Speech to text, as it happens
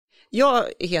Jag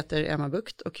heter Emma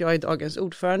Bucht och jag är dagens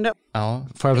ordförande. Ja,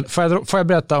 får jag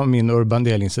berätta om min Urban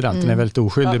Deli-incident? Den är väldigt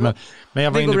oskyldig, men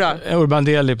jag var inne på Urban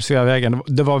Deli på Sveavägen.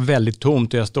 Det var väldigt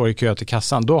tomt och jag står i kö till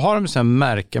kassan. Då har de så här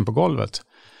märken på golvet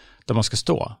där man ska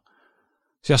stå.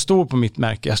 Så jag står på mitt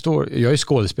märke. Jag är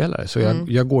skådespelare så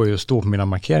jag går ju och står på mina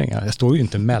markeringar. Jag står ju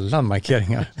inte mellan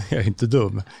markeringar. Jag är inte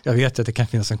dum. Jag vet att det kan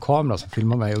finnas en kamera som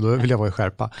filmar mig och då vill jag vara i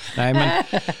skärpa. Nej, men...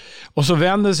 Och så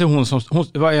vände sig hon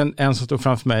det var en som stod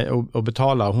framför mig och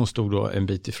betalade, och hon stod då en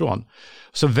bit ifrån.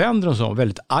 Så vänder hon sig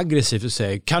väldigt aggressivt och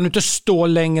säger, kan du inte stå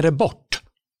längre bort?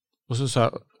 Och så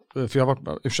sa jag, för jag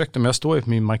var, ursäkta men jag står ju på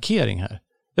min markering här.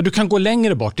 Ja, du kan gå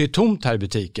längre bort, det är tomt här i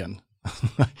butiken.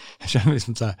 Jag kände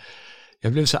liksom så här,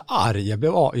 jag blev så arg,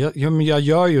 jag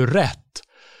gör ju rätt.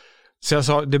 Så jag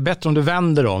sa, det är bättre om du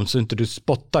vänder om så inte du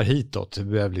spottar hitåt. Det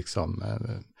blev liksom...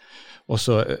 Och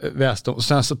så väste hon, och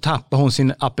sen så tappade hon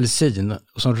sin apelsin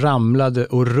som ramlade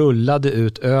och rullade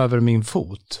ut över min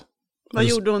fot. Vad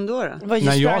gjorde hon då?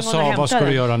 När jag sa, vad ska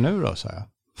du göra nu då, sa jag.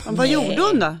 Men vad gjorde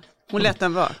hon då? Hon lät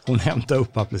den vara. Hon hämtade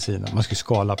upp apelsinen, man skulle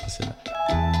skala apelsinen.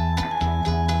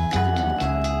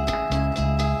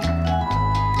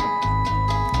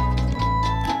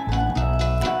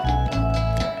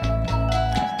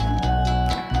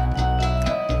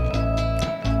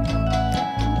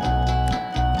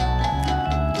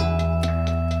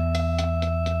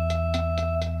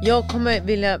 Jag kommer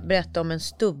vilja berätta om en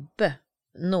stubbe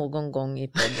någon gång i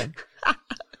podden.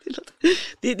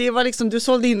 det var liksom, du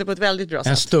sålde in det på ett väldigt bra sätt.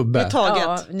 En stubbe. Det är taget.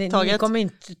 Ja, ni kommer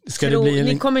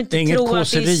inte tro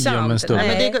att det är sant.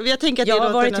 Nej, men jag tänker att jag det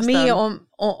har varit nästan...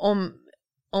 med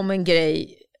om en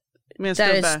grej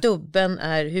där stubben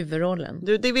är huvudrollen.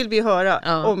 Det vill vi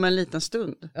höra om en liten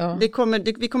stund. Ja.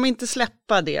 Vi kommer inte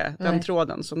släppa den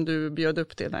tråden som du bjöd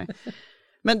upp till. Nej.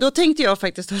 Men då tänkte jag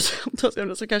faktiskt,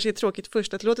 som kanske är tråkigt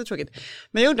först, att det låter tråkigt.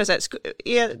 Men jag undrar så här,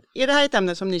 är det här ett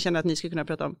ämne som ni känner att ni skulle kunna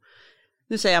prata om?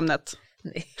 Nu säger ämnet.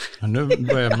 Nej. Ja, nu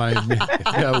börjar man ju bli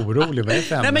orolig. Vad är det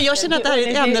för ämne? Nej, men jag känner att det här är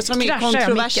ett ämne som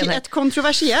är ett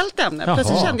kontroversiellt ämne.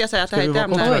 Plötsligt kände jag så här att det här är ett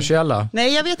ämne. Kontroversiella?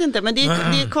 Nej, jag vet inte, men det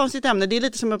är ett konstigt ämne. Det är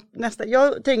lite som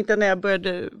jag tänkte när jag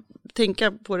började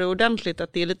tänka på det ordentligt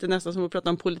att det är lite nästan som att prata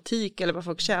om politik eller vad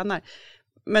folk tjänar.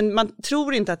 Men man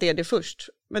tror inte att det är det först.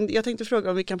 Men jag tänkte fråga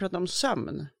om vi kan prata om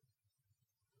sömn.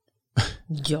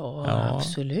 Ja.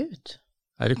 Absolut.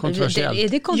 Är det kontroversiellt? Är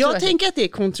det kontroversiellt? Jag tänker att det är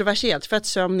kontroversiellt för att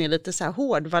sömn är lite så här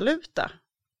hårdvaluta.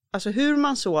 Alltså hur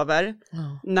man sover,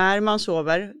 när man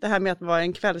sover, det här med att vara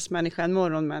en kvällsmänniska, en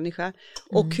morgonmänniska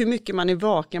och hur mycket man är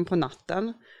vaken på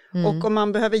natten och om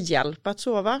man behöver hjälp att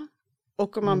sova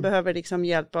och om man behöver liksom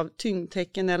hjälp av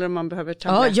tyngdtecken eller om man behöver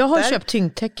tabletter. Ja, jag har köpt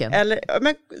tyngdtecken.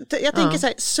 Men jag tänker så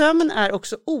här, sömn är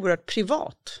också oerhört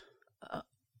privat.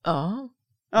 Ja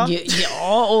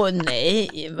och nej,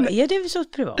 är det så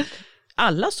privat?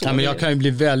 Alla sover. Ja, men jag kan ju bli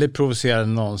väldigt provocerad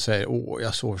när någon säger,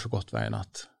 jag sover så gott varje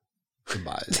natt.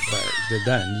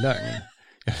 Det där är en lögn.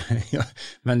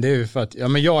 Men det är ju för att,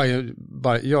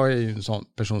 jag är ju en sån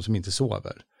person som inte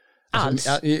sover.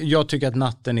 Alltså, jag tycker att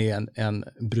natten är en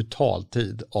brutal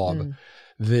tid av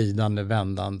vidande,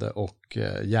 vändande och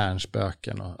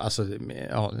hjärnspöken. Och, alltså,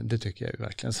 det tycker jag ju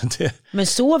verkligen. Så det... Men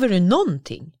sover du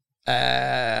någonting?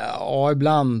 Ja,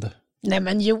 ibland. Nej,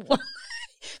 men Johan.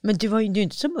 Men du är ju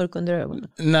inte så mörk under ögonen.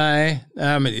 Nej,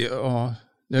 men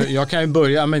jag kan ju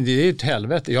börja, men det är ju ett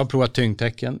helvete. Jag har provat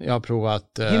tyngdtecken, jag har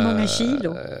provat... Hur många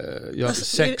kilo?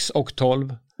 6 och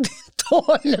 12.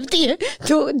 12?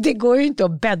 Det går ju inte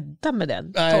att bädda med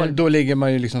den. 12. Nej, då ligger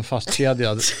man ju liksom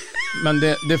fastkedjad. Men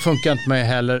det funkar inte mig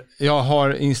heller. Jag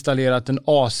har installerat en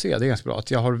AC, det är ganska bra.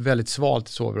 Jag har väldigt svalt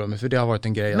i sovrummet, för det har varit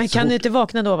en grej. Men kan du inte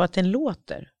vakna då av att den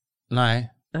låter?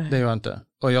 Nej, det gör jag inte.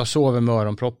 Och jag sover med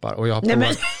öronproppar. Och jag har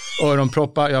provat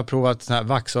öronproppar, jag har provat såna här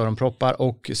vaxöronproppar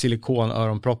och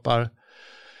silikonöronproppar.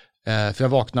 För jag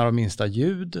vaknar av minsta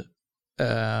ljud.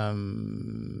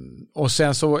 Och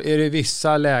sen så är det i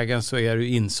vissa lägen så är det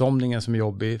insomningen som är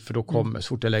jobbig, för då kommer, så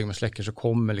fort jag lägger mig och släcker så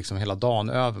kommer liksom hela dagen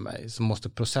över mig, som måste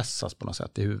processas på något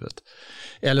sätt i huvudet.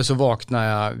 Eller så vaknar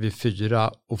jag vid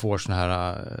 4 och får såna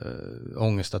här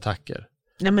ångestattacker.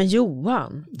 Nej, men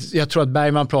Johan. Jag tror att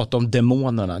Bergman pratar om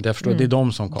demonerna. Jag förstår, det är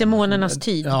de som kommer. Demonernas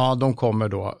tid. Ja, de kommer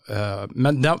då.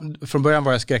 Men från början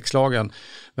var jag skräckslagen.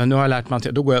 Men nu har jag lärt mig att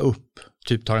då går jag upp,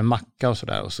 typ tar en macka och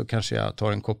sådär. Och så kanske jag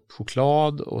tar en kopp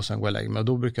choklad och sen går jag och lägger mig. Och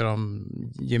då brukar de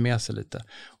ge med sig lite.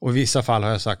 Och i vissa fall har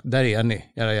jag sagt, där är ni,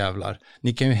 era jävlar.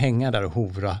 Ni kan ju hänga där och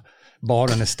hovra.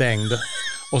 Baren är stängd.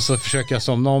 Och så försöker jag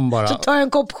som någon bara. Så tar jag en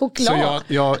kopp choklad.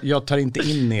 Så jag tar inte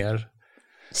in er.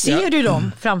 Ser du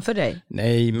dem framför dig?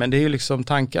 Nej, men det är ju liksom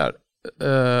tankar.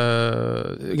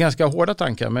 ganska hårda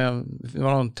tankar, men det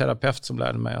var någon terapeut som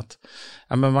lärde mig att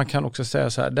men man kan också säga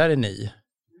så här, där är ni.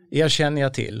 Er känner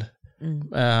jag till.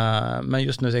 Men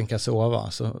just nu tänker jag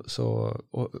sova.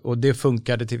 Och det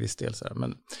funkade till viss del. Så här.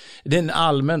 Men det är en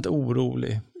allmänt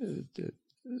orolig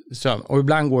sömn. Och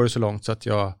ibland går det så långt så att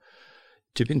jag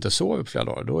typ inte sover på flera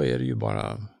dagar. Då är det ju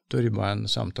bara en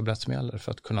sömntablett som gäller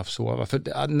för att kunna sova. För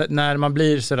när man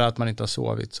blir så där att man inte har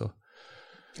sovit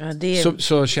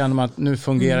så känner man att nu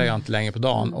fungerar jag inte längre på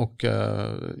dagen. Och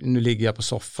nu ligger jag på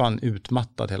soffan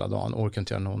utmattad hela dagen. Orkar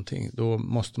inte göra någonting. Då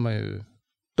måste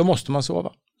man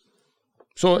sova.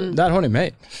 Så där har ni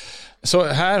mig. Så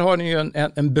här har ni ju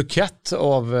en bukett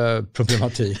av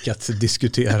problematik att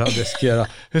diskutera.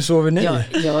 Hur sover ni?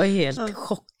 Jag är helt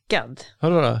chockad.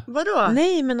 Vadå?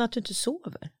 Nej, men att du inte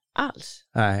sover alls.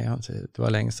 Nej, det var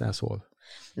länge sedan jag sov.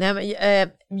 Nej, men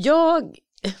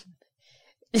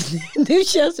nu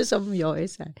känns det som jag är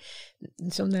så här,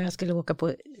 som när jag skulle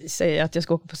säga att jag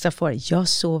ska åka på safari. Jag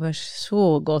sover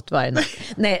så gott varje natt.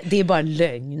 Nej, det är bara en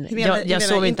lögn. Jag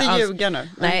sover inte alls. Ljuga nu.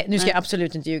 Nej, nu ska jag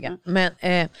absolut inte ljuga. Men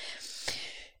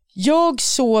jag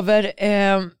sover,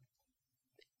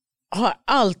 har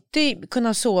alltid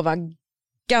kunnat sova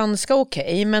ganska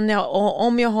okej. Men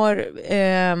om jag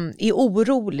är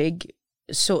orolig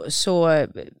så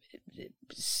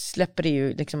släpper det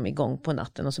ju liksom igång på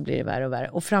natten och så blir det värre och värre.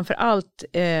 Och framförallt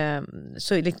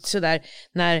så är det sådär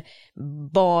när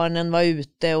barnen var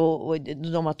ute och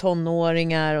de var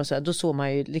tonåringar och så, då såg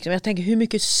man ju liksom, jag tänker hur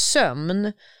mycket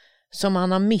sömn som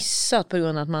man har missat på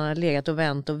grund av att man har legat och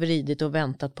vänt och vridit och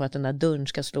väntat på att den där dörren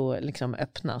ska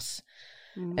öppnas.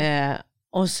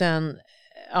 Och sen,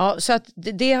 så att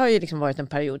det har ju liksom varit en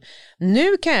period.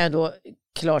 Nu kan jag då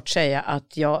klart säga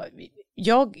att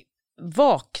jag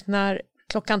vaknar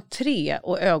 3:00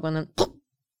 och ögonen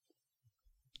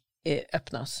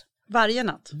öppnas. Varje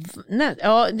natt? Nej,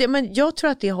 men jag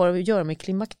tror att det har att göra med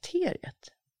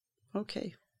klimakteriet.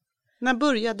 Okej. När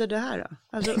började det här då?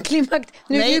 Alltså...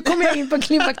 Nu kommer jag in på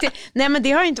klimakteriet. Nej, men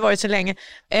det har inte varit så länge.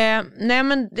 Nej,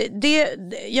 men det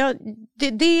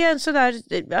är sådär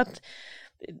att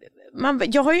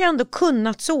jag har ju ändå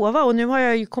kunnat sova och nu har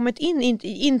jag ju kommit in,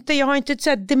 jag har inte så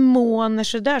här demoner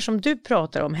så där som du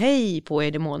pratar om, hej på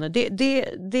er demoner,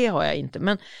 det har jag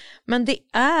inte, men det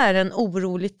är en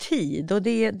orolig tid och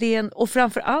och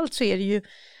framförallt så är det ju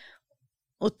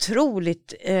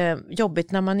otroligt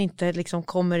jobbigt när man inte liksom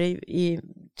kommer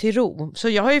till ro. Så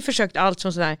jag har ju försökt allt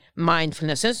som sån här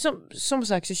mindfulness. Sen som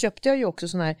sagt så köpte jag ju också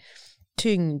sån här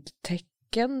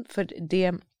tyngdtecken, för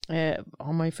det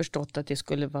har man ju förstått att det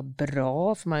skulle vara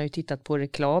bra, för man har ju tittat på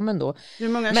reklamen då. Hur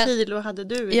många kilo hade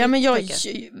du? Ja, men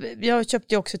jag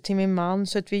köpte också till min man,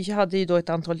 så att vi hade ju då ett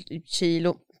antal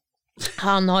kilo.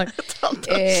 Han har,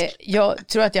 jag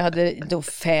tror att jag hade då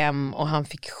 5 och han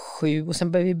fick 7 och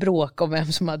sen började vi bråka om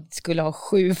vem som skulle ha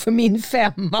 7, för min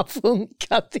 5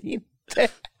 funkade inte.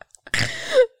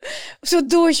 Så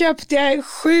då köpte jag en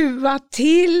 7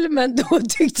 till, men då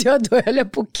tyckte jag då höll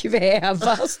jag på att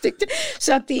kvävas.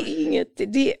 Så att det är inget,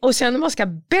 och sen när man ska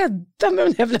bädda med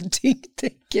de jävla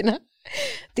tyngdtäckena.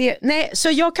 Så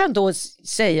jag kan då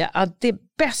säga att det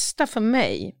bästa för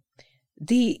mig,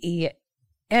 det är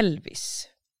Elvis.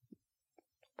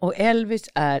 Och Elvis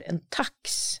är en tax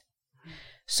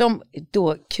som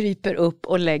då kryper upp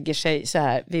och lägger sig så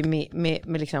här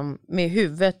med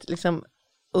huvudet liksom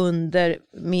under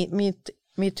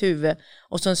mitt huvud,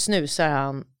 och så snusar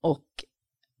han, och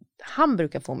han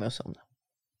brukar få mig att somna.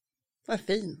 Vad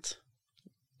fint.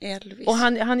 Elvis. Och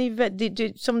han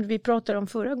är som vi pratade om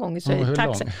förra gången, så är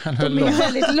taxen. De är lång.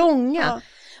 väldigt långa. Ja.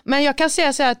 Men jag kan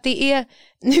säga så här att det är...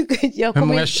 Hur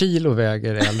många kilo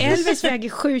väger Elvis? Elvis väger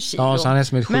 7 kilo. Ja, så han är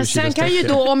som ett 7 Men sen kan ju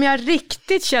då, om jag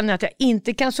riktigt känner att jag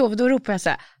inte kan sova, då ropar jag så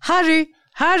här: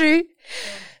 Harry!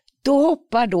 Då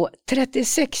hoppar då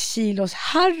 36 kilos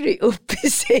Harry upp i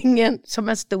sängen som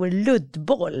en stor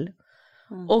luddboll.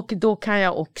 Och då kan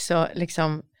jag också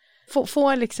liksom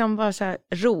få liksom bara så här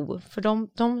ro, för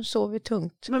de sover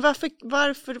tungt. Men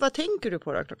vad tänker du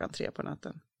på då 3:00 på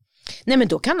natten? Nej, men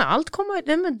då kan allt komma,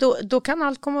 då kan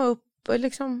allt komma upp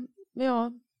liksom,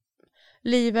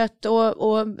 livet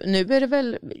och nu är det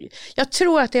väl, jag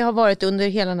tror att det har varit under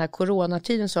hela den här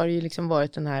coronatiden, så har det ju liksom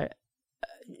varit den här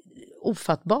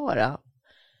ofattbara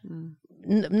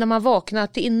när man vaknar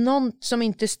att det är något som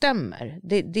inte stämmer.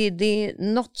 Det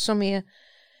är något som är,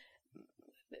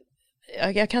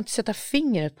 jag kan inte sätta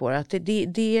fingret på det, att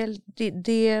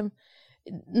det är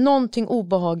någonting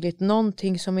obehagligt,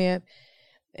 någonting som är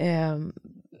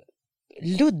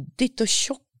luddigt och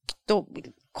tjockt och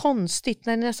konstigt,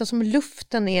 när det är nästan som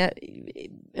luften är,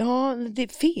 det är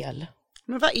fel.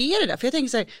 Men vad är det där? För jag tänker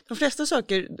så här, de flesta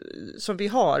saker som vi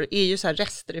har är ju så här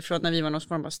rester ifrån när vi var någon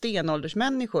form av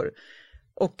stenåldersmänniskor.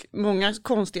 Och många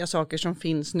konstiga saker som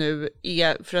finns nu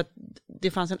är för att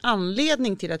det fanns en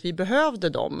anledning till att vi behövde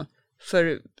dem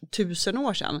för 1000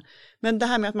 år sedan. Men det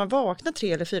här med att man vaknar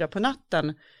 3 eller 4 på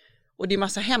natten och det är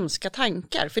massa hemska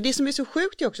tankar. För det som är så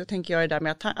sjukt också, tänker jag, är det där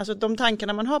med att alltså, de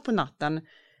tankarna man har på natten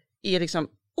är liksom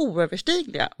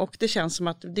oöverstigliga. Och det känns som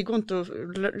att det går inte att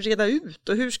reda ut.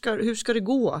 Och hur ska det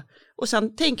gå? Och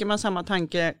sen tänker man samma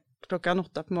tanke klockan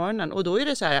 8 på morgonen. Och då är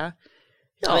det så här...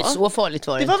 Ja, så farligt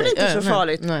var det inte. Det var väl inte så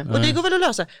farligt. Nej. Och det går väl att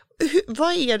lösa.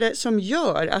 Vad är det som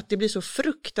gör att det blir så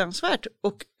fruktansvärt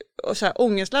och så här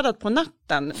ångestladdat på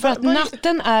natten? För att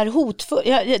natten är hotfull.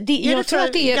 Jag tror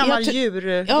att det är gammal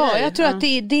djur. Ja, jag tror att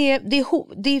det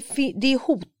är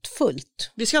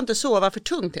hotfullt. Vi ska inte sova för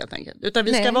tungt helt enkelt. Utan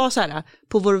vi ska vara så här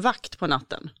på vår vakt på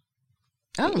natten.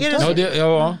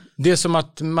 Det är som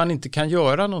att man inte kan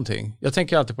göra någonting. Jag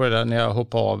tänker alltid på det där när jag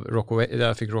hoppade av där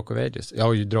jag fick Rock of Ages. Jag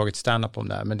har ju dragit stand-up om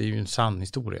det här, men det är ju en sann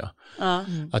historia.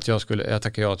 Att jag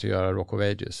tackade ja till att göra Rock of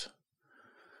Ages.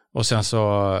 Och sen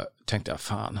så tänkte jag,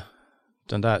 fan,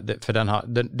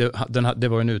 det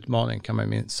var en utmaning kan man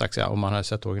minst sagt säga, om man hade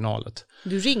sett originalet.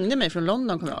 Du ringde mig från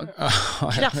London, kommer jag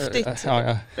ihåg. Kraftigt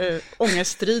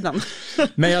ångeststriden.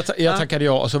 Men jag tackade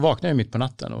ja, och så vaknade jag mitt på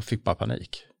natten och fick bara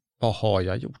panik. Vad har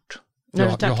jag gjort? Jag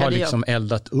har liksom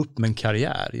eldat upp min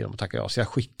karriär genom att tacka ja. Så jag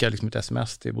skickade liksom ett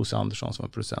sms till Bosse Andersson som var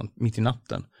producent mitt i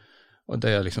natten. Och där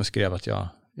jag liksom skrev att jag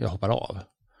hoppar av.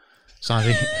 Så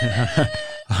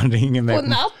han ringer mig. På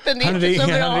natten, det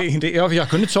är inte så bra. Jag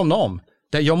kunde inte somna om.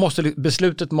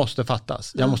 Beslutet måste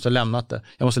fattas. Jag måste lämna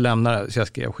det. Så jag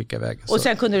skrev och skickade iväg. Och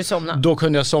sen kunde du somna? Då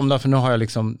kunde jag somna, för nu har jag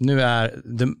liksom,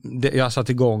 jag har satt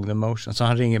igång the motion. Så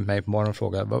han ringer mig på morgonen och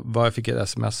frågar vad jag fick ett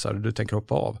sms och du tänker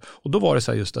hoppa av. Och då var det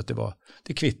så här just att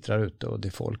det kvittrar ute och det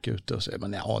är folk ute och så är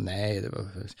man,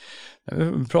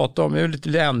 vi pratar om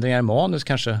lite ändringar i manus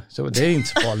kanske. Så det är inte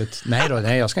så farligt.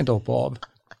 Nej, jag ska inte hoppa av.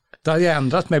 Det hade jag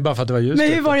ändrat mig bara för att det var just.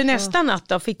 Men hur var det nästa natt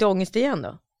då? Fick du ångest igen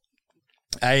då?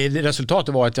 Nej,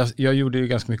 resultatet var att jag gjorde ju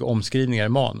ganska mycket omskrivningar i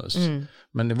manus.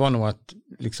 Men det var nog att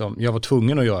liksom, jag var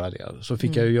tvungen att göra det. Så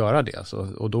fick jag ju göra det.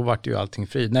 Och då var det ju allting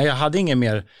fri. Nej, jag hade ingen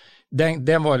mer.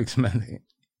 Den var liksom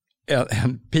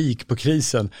en peak på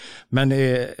krisen. Men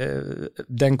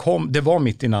det var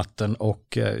mitt i natten.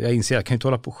 Och jag inser att jag kan inte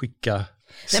hålla på att skicka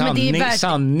sanningar mitt i natten.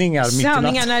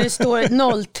 Sanningar när det står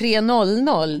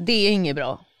 03:00, det är inget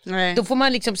bra. Nej. Då får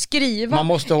man liksom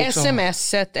skriva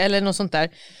smset eller något sånt där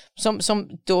som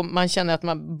då man känner att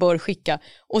man bör skicka.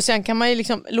 Och sen kan man ju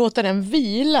liksom låta den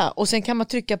vila och sen kan man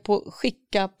trycka på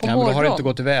skicka på morgon. Men då har det inte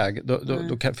gått iväg.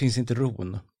 Då finns inte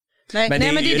ron. Nej, men det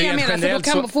är det jag menar.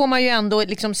 För då får man ju ändå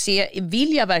liksom se,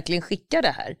 vill jag verkligen skicka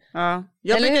det här? Ja.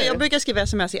 Jag brukar skriva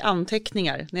sms i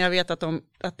anteckningar. När jag vet att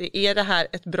det är det här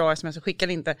ett bra sms att skicka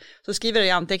eller inte. Så skriver jag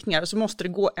i anteckningar och så måste det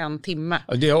gå 1 timme.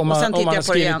 Om man har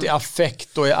skrivit i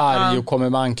affekt och är arg och kommer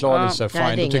med anklagelser,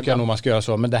 fine, då tycker jag nog man ska göra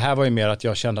så. Men det här var ju mer att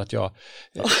jag kände att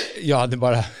jag hade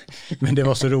bara, men det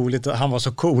var så roligt. Han var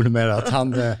så cool med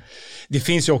att det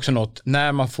finns ju också något,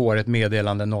 när man får ett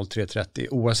meddelande 03:30,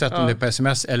 oavsett om det är på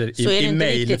sms eller i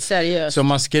mail. Så om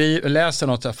man läser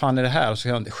något, fan är det här? Och så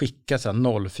kan man skicka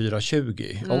 04:20.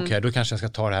 Okej, då kanske jag ska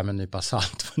ta det här med en nypa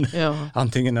salt.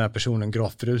 Antingen är den här personen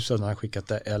gravt berusad när han skickat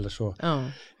det, eller så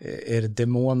är det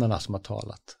demonerna som har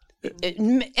talat.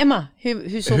 Emma,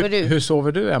 hur sover du? Hur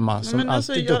sover du, Emma, som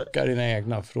alltid duckar dina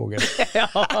egna frågor?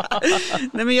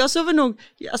 Nej, men jag sover nog,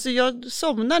 jag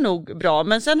somnar nog bra,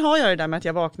 men sen har jag det där med att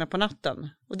jag vaknar på natten.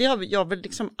 Och det har jag väl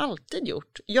liksom alltid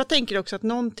gjort. Jag tänker också att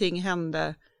någonting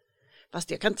hände,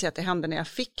 fast jag kan inte säga att det hände när jag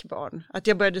fick barn. Att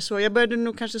jag började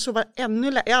nog kanske sova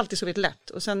ännu lättare. Jag har alltid sovit lätt.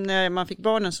 Och sen när man fick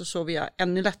barnen så sov jag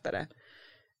ännu lättare.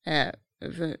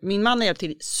 Min man har hjälpt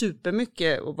till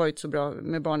supermycket och varit så bra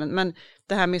med barnen. Men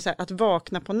det här med att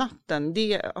vakna på natten,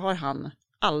 det har han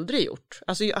aldrig gjort.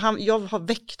 Alltså jag har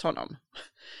väckt honom.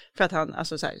 För att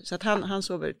han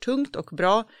sover tungt och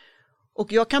bra.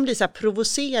 Och jag kan bli så här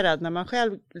provocerad när man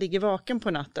själv ligger vaken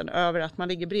på natten över att man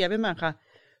ligger bredvid en människa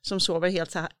som sover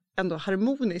helt så här ändå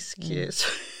harmonisk.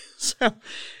 Så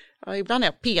ibland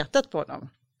har jag petat på honom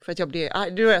för att jag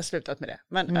blir, nu har jag slutat med det.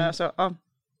 Men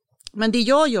men det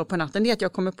jag gör på natten är att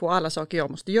jag kommer på alla saker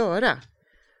jag måste göra.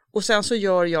 Och sen så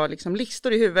gör jag liksom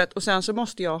listor i huvudet och sen så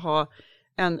måste jag ha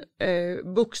en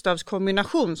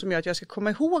bokstavskombination som gör att jag ska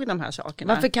komma ihåg de här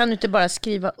sakerna. Varför kan du inte bara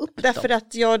skriva upp dem? Därför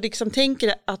att jag liksom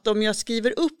tänker att om jag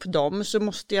skriver upp dem så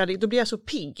då blir jag så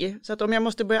pigg. Så att om jag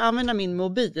måste börja använda min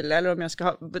mobil eller om jag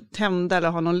ska tända eller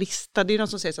ha någon lista. Det är någon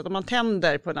som säger så att om man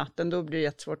tänder på natten då blir det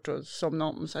jättesvårt att somna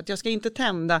om. Så att jag ska inte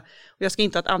tända och jag ska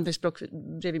inte ha ett anteckningsblock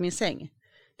bredvid min säng.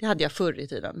 Det hade jag förr i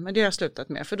tiden, men det har jag slutat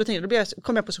med. För då tänkte jag,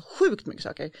 kom jag på så sjukt mycket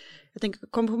saker. Jag tänker,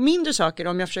 kom på mindre saker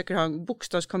om jag försöker ha en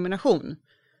bokstavskombination.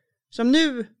 Som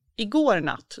nu, igår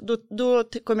natt, då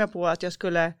kom jag på att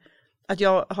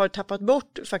jag har tappat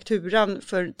bort fakturan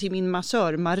till min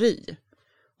massör Marie.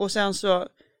 Och sen så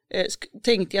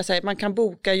tänkte jag så här, man kan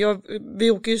boka,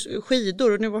 vi åker ju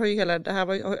skidor och nu var ju det här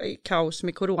var kaos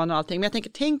med corona och allting. Men jag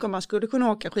tänker, tänk om man skulle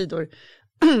kunna åka skidor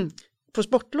på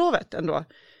sportlovet ändå.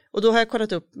 Och då har jag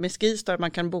kollat upp med Skistar,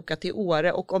 man kan boka till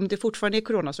Åre och om det fortfarande är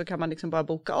corona så kan man liksom bara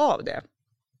boka av det.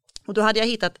 Och då hade jag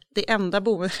hittat det enda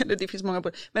boendet, eller det finns många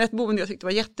boenden, men ett boende jag tyckte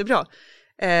var jättebra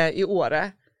i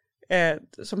Åre.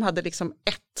 Som hade liksom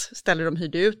ett ställe de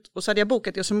hyrde ut. Och så hade jag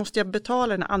bokat det och så måste jag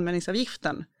betala den här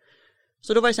användningsavgiften.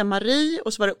 Så då var det så här Marie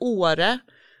och så var det Åre.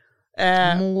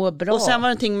 Och sen var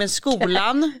det någonting med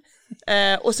skolan.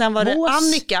 Och sen var det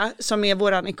Annika som är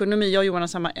våran ekonomi, jag och Johan har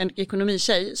samma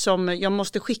ekonomitjej, som jag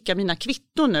måste skicka mina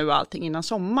kvitton nu och allting innan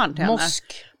sommaren till henne.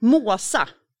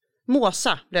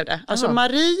 Måsa blev det. Alltså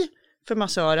Marie för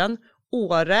massören,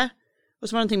 Åre och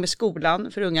så var det någonting med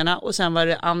skolan för ungarna och sen var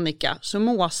det Annika, så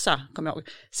Måsa kommer jag ihåg.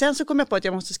 Sen så kom jag på att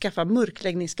jag måste skaffa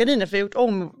mörkläggningsgardiner för vi har gjort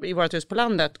om i vårt hus på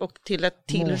landet och till ett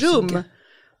till rum.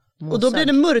 Och då blev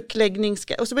det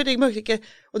och så blev det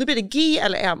och då blev det G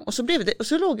eller M och så blev det och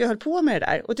så låg jag och höll på med det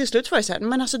där och till slut var det så här,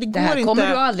 men alltså det går inte. Det här kommer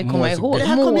du aldrig komma ihåg. Det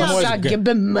här kommer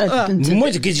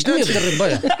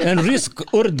jag en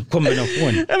rysk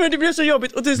ordkombination. Ja, men det blev så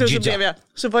jobbigt och till slut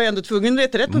så var jag ändå tvungen att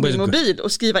leta rätt på min mobil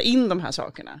och skriva in de här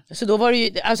sakerna. Så då var det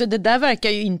ju, alltså det där verkar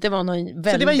ju inte vara någon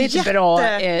väldigt bra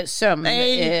sömn.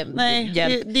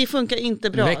 Nej, det funkar inte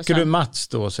bra. Väcker du Mats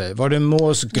då och säger, var det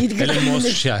Mosk eller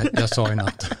Moskja jag sa i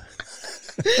natt?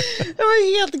 Det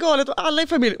var helt galet och alla i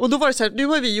familjen. Och då var det så här, nu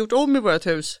har vi gjort om i vårt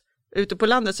hus ute på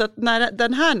landet. Så att när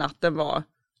den här natten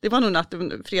det var nog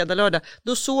natten fredag, lördag,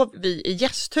 då sov vi i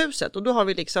gästhuset. Och då har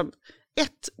vi liksom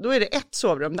då är det ett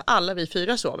sovrum där alla vi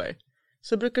 4 sover.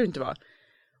 Så brukar det inte vara.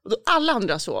 Och då alla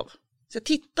andra sov. Så jag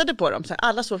tittade på dem, så här,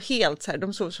 alla sov helt så här,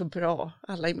 de sov så bra,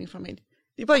 alla i min familj.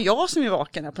 Det är bara jag som är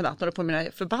vaken här på natten och på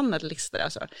mina förbannade listor.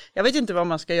 Alltså. Jag vet inte vad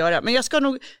man ska göra. Men jag ska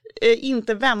nog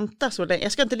inte vänta så länge.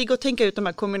 Jag ska inte ligga och tänka ut de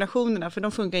här kombinationerna. För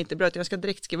de funkar inte bra. Jag ska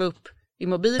direkt skriva upp i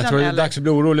mobilen. Jag tror det är dags att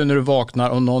bli orolig när du vaknar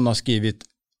och någon har skrivit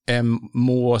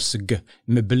Måsg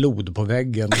med blod på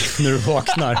väggen. När du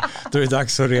vaknar, då är det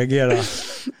dags att reagera.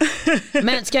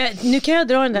 Men nu kan jag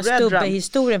dra den där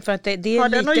stubbehistorien för att det är har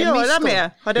lite den att göra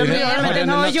med? Har den en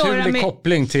naturlig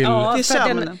koppling till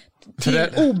sömn? Till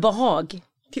obehag.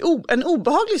 Till en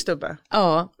obehaglig stubbe?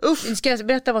 Ja. Ska jag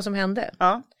berätta vad som hände?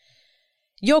 Ja.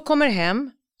 Jag kommer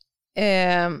hem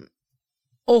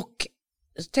och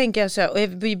så tänker jag så här,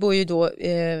 och vi bor ju då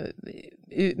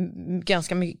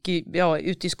ganska mycket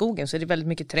ute i skogen så det är väldigt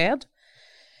mycket träd.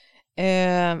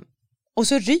 Och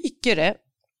så ryker det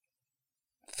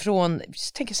från,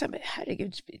 så tänker jag så här, men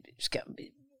herregud, ska jag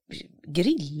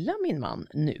grilla min man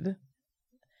nu?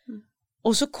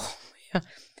 Och så kommer jag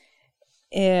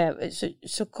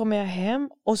så kommer jag hem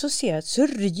och så ser jag att så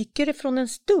ryker det från en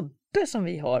stubbe som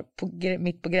vi har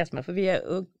mitt på gräsmattan, för vi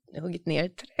har huggit ner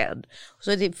ett träd. Och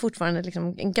så är det fortfarande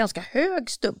liksom en ganska hög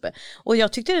stubbe. Och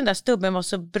jag tyckte den där stubben var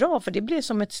så bra för det blev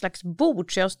som ett slags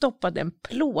bord, så jag stoppade en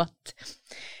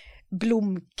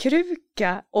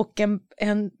blomkruka och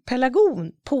en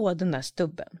pelargon på den där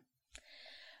stubben.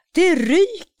 Det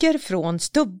ryker från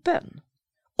stubben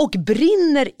och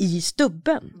brinner i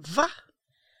stubben. Va?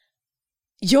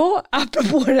 Ja,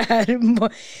 apropå det här.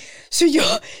 Så jag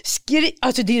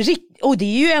alltså det är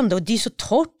ju ändå, det är så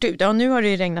torrt ut. Ja, nu har det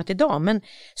ju regnat idag, men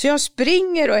så jag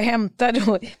springer och hämtar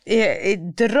och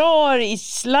drar i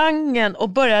slangen och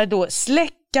börjar då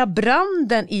släcka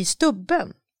branden i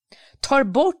stubben. Tar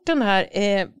bort den här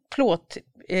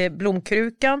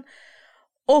plåtblomkrukan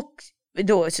och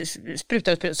då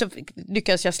sprutar så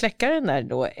lyckas jag släcka den där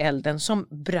då elden som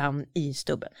brann i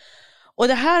stubben. Och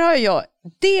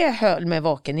det höll mig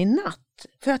vaken i natt.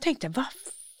 För jag tänkte, vad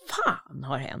fan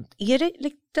har hänt? Är det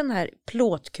den här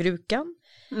plåtkrukan?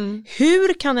 Mm.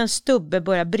 Hur kan en stubbe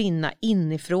börja brinna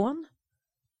inifrån?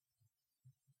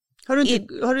 Har du inte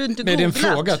googlat? Är det en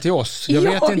fråga till oss? Jag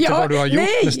vet inte vad du har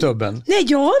gjort med stubben. Nej,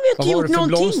 jag har inte gjort någonting.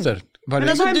 Blomster? Var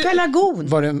det en pelargon?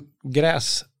 Var det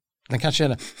gräs? Den kanske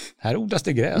är här odlas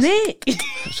det gräs. Nej.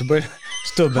 Så börjar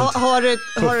stubben har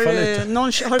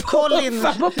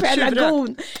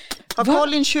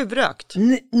Colin tjuvrökt?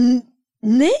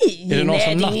 Nej. Är det någon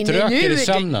som nattröker i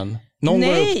sömnen? Någon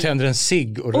går upp, tänder en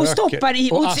cigg och röker. Stoppar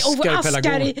i och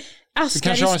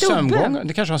askar i stubben.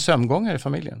 Det kanske har en sömngångare i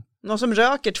familjen. Någon som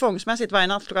röker tvångsmässigt varje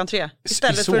natt 3:00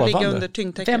 istället för att ligga under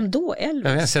tyngdtäcke. Vem då?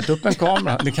 Jag har sett upp en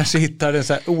kamera. Ni kanske hittar en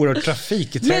så här oerhört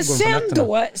trafik i trädgården. Men sen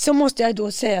då så måste jag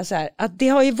då säga så här att det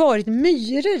har ju varit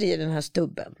myror i den här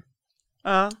stubben.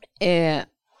 Ja.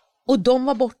 Och de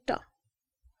var borta.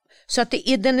 Så att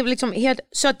den är liksom helt,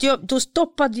 så att då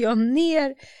stoppade jag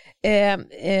ner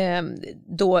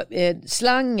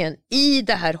slangen i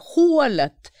det här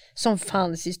hålet som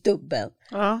fanns i stubben.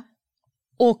 Ja.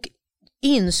 Och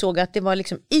insåg att det var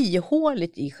liksom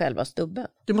ihåligt i själva stubben.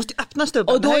 Du måste öppna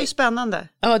stubben, och då, det här är ju spännande.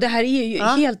 Ja, det här är ju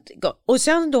helt... Och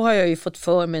sen då har jag ju fått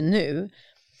för mig nu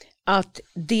att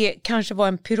det kanske var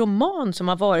en pyroman som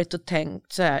har varit och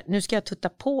tänkt så här, nu ska jag tutta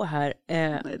på här.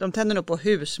 Nej, de tänder nog på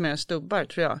hus med stubbar,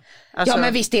 tror jag. Alltså, ja,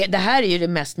 men visst, det här är ju det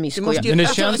mest missgoja. Men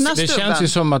det känns ju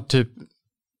som att typ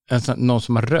någon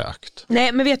som har rökt.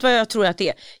 Nej, men vet du vad jag tror att det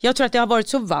är? Jag tror att det har varit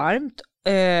så varmt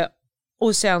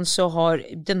och sen så har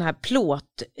den här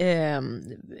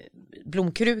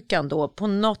blomkrukan då på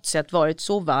något sätt varit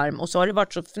så varm och så har det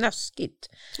varit så fnöskigt.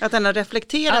 Att den har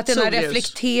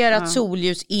reflekterat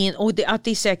solljus in och att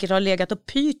det säkert har legat och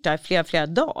pyrt där flera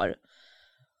dagar.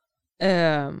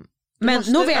 Men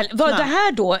nåväl, vad det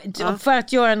här då, för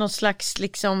att göra någon slags,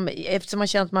 liksom, eftersom man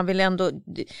känner att man vill ändå,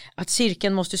 att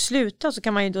cirkeln måste sluta, så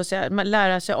kan man ju då säga, man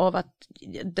lära sig av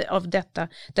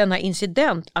denna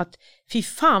incident, att fy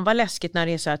fan vad läskigt när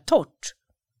det är så här torrt.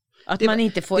 Att man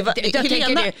inte får...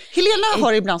 Helena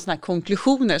har ibland såna här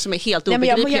konklusioner som är helt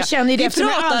obegripliga. Jag känner det som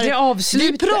jag aldrig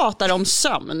avslutar. Vi pratar om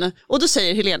sömn och då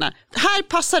säger Helena, här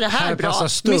passar det här bra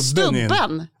med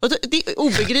stubben. Och det är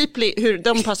obegripligt hur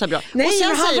de passar bra. Nej, och sen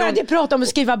men han började prata om att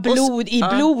skriva blod i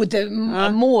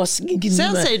mås.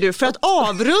 Sen säger du, för att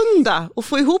avrunda och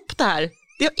få ihop det här,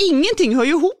 ingenting hör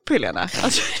ju ihop, Helena.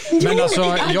 Alltså, men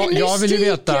alltså, jag vill ju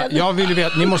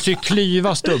veta, ni måste ju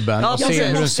klyva stubben och se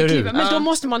hur den ser ut. Men då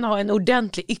måste man ha en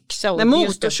ordentlig yxa. En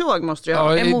motorsåg måste du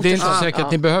ha. Det är inte säkert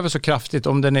att ni behöver så kraftigt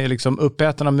om den är liksom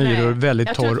uppäten av myror,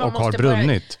 väldigt torr och har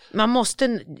brunnit. Man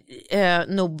måste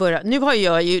nog börja, nu har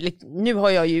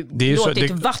jag ju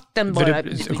låtit vatten bara...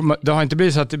 Det har inte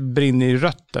blivit så att det brinner i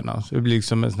rötterna, så det blir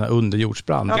liksom en sån här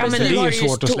underjordsbrand. Ja, men det är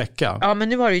svårt att släcka. Ja, men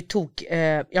nu var det ju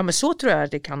ja, men så tror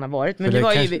jag det kan ha varit. Men det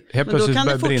var ju... Helt plötsligt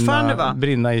börjar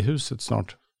brinna i huset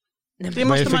snart. Det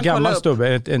måste man gammal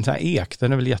stubbe? En sån här ek,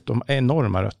 den är väl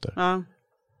enorma rötter. Ja.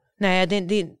 Nej,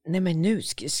 men nu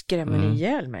skrämmer ni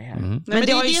ihjäl mig här. Men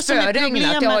det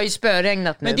har ju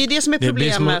spöregnat nu. Men det är det som är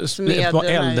problemet. Det blir små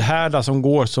eldhärdar som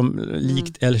går som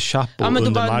likt El Chapo under marken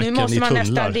i tunnlar. Nu måste man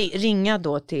nästan ringa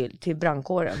då till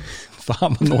brandkåren.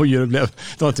 Fan vad nojor det blev.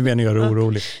 Det var inte meningen att göra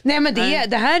orolig. Nej, men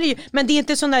det här är ju, men det är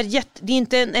inte sån där det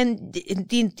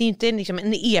är inte liksom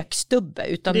en ekstubbe,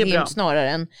 utan det är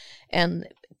snarare en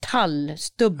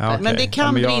tallstubbe. Ja, okay. Men det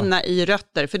kan brinna i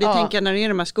rötter, för det tänker jag, när det är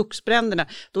de här skogsbränderna,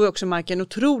 då är också marken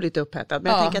otroligt upphettad.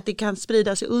 Men jag tänker att det kan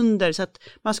sprida sig under, så att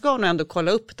man ska nog ändå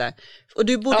kolla upp det. Och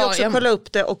du borde också kolla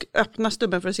upp det och öppna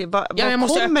stubben för att se vad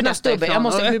kommer detta ifrån. Jag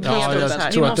måste öppna stubben.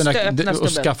 Jag tror att och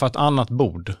skaffa ett annat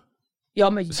bord. Ja,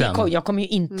 men jag kommer ju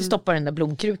inte stoppa den där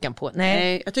blomkrukan på.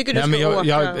 Nej, jag tycker du ska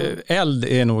åka. Eld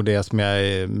är nog det som jag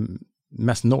är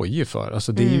mest nojig för.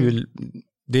 Alltså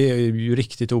det är ju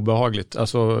riktigt obehagligt.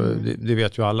 Alltså det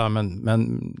vet ju alla,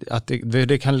 men att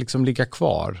det kan liksom ligga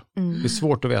kvar. Det är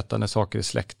svårt att veta när saker är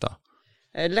släckta.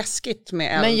 Läskigt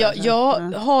med eld. Men jag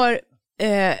har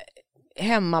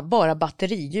hemma bara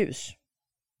batteriljus.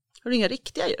 Har du inga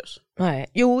riktiga ljus? Nej.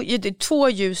 Jo, det är 2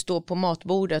 ljus står på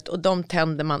matbordet och de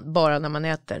tänder man bara när man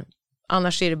äter.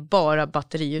 Annars är det bara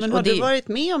batteriljus. Men har du varit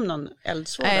med om någon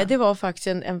eldsvåda? Nej, det var faktiskt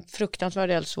en fruktansvärd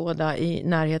eldsvåda i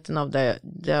närheten av där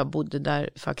jag bodde, där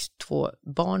faktiskt 2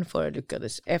 barn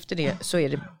förolyckades. Efter det så är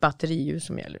det batteriljus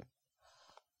som gäller.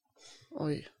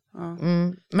 Oj. Ja.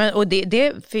 Men, och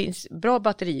det finns bra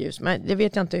batteriljus, men det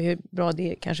vet jag inte hur bra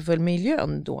det är kanske för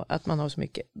miljön då, att man har så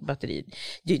mycket batteri.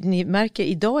 Ni märker,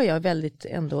 idag jag väldigt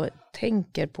ändå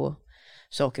tänker på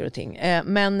saker och ting.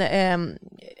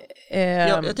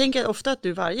 Jag tänker ofta att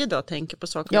du varje dag tänker på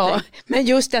saker och ting. Ja, men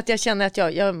just att jag känner att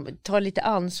jag tar lite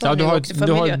ansvar. Ja,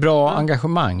 du har ett bra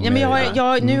engagemang. Ja,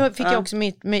 men nu fick jag också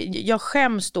jag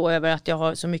skäms då över att jag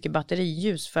har så mycket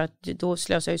batteriljus, för att då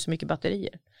slösar jag så mycket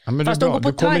batterier. Ja, men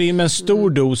du kommer in med en stor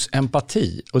dos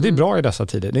empati, och det är bra i dessa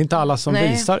tider. Det är inte alla som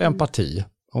visar empati,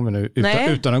 om vi nu,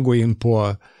 utan att gå in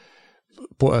på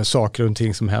saker och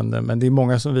ting som händer, men det är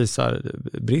många som visar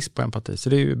brist på empati, så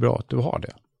det är ju bra att du har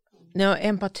det. Ja,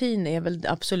 empatin är väl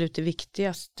absolut det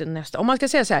viktigaste nästa. Om man ska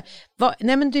säga så här,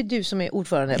 nej men det är du som är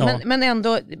ordförande, men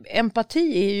ändå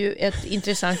empati är ju ett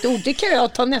intressant ord. Det kan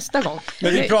jag ta nästa gång.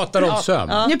 Men vi pratar om sömn.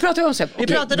 Ja. Nu pratar vi om sömn.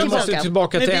 Vi måste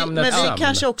tillbaka till ämnet sömn. Men vi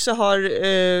kanske också har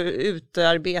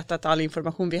utarbetat all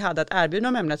information vi hade att erbjuda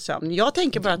om ämnet sömn. Jag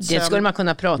tänker bara att sömn... Det skulle man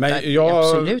kunna prata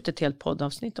absolut ett helt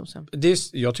poddavsnitt om sömn.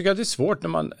 Jag tycker att det är svårt när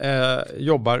man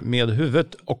jobbar med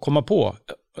huvudet och komma på,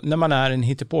 när man är en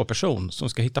hittepå-person som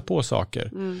ska hitta på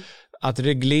saker. Att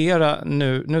reglera,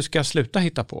 nu ska jag sluta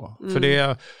hitta på.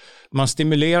 För man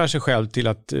stimulerar sig själv till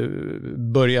att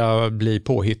börja bli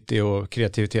påhittig och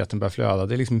kreativiteten börjar flöda.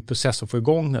 Det är liksom en process att få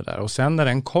igång det där. Och sen när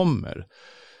den kommer,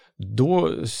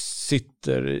 då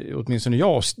sitter åtminstone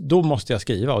jag, då måste jag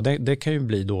skriva. Och det kan ju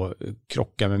bli då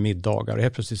krocka med middagar. Och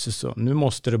helt plötsligt så, nu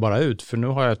måste det bara ut. För nu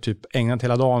har jag typ ägnat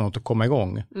hela dagen åt att komma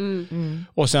igång.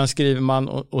 Och sen skriver man,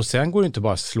 och sen går det inte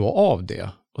bara att slå av det.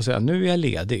 Och säga, nu är jag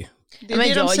ledig. Det är men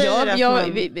det de säger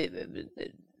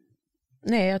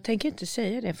nej, jag tänker inte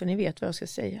säga det, för ni vet vad jag ska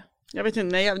säga. Jag vet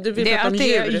inte, du vill prata om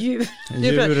djur.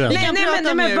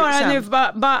 Nej, men bara nu,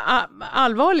 bara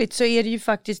allvarligt så är det ju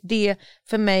faktiskt det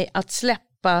för mig att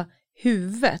släppa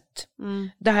huvudet.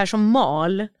 Det här som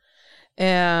mal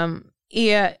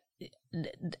är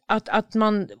att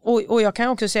man, och jag kan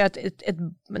också säga att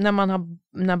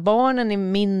när barnen är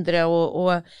mindre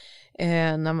och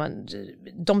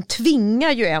de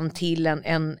tvingar ju en till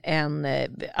en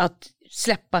att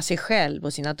släppa sig själv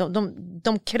och sina,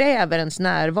 de kräver ens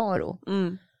närvaro.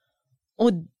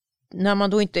 Och när man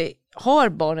då inte har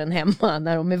barnen hemma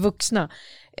när de är vuxna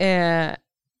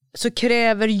så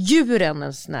kräver djuren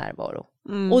ens närvaro.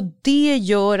 Och det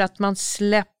gör att man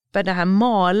släpper det här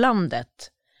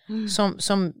malandet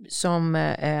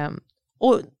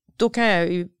och då kan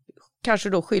jag ju kanske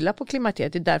då skylla på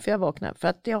klimakteriet. Det är därför jag vaknar. För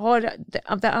att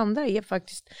det andra är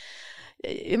faktiskt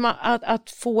att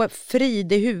få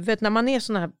frid i huvudet. När man är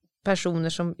såna här personer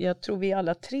som jag tror vi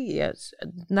alla tre är,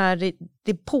 när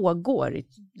det pågår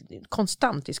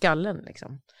konstant i skallen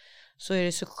liksom, så är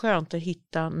det så skönt att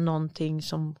hitta någonting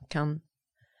som kan...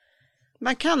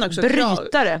 Man kan också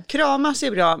bryta det. Kramas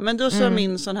är bra, men då så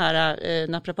min sån här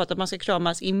naprapat att man ska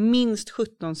kramas i minst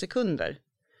 17 sekunder.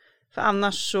 För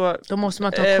annars så då måste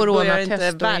man ta coronatest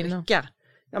inte verka.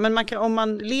 Ja, men om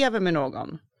man lever med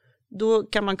någon, då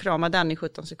kan man krama den i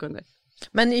 17 sekunder.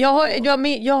 Men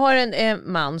jag har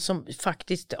en man som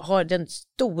faktiskt har den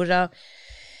stora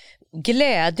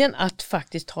glädjen att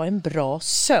faktiskt ha en bra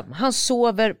sömn. Han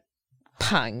sover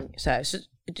pang så här.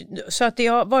 Så att det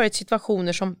har varit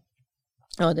situationer som,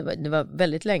 ja, det var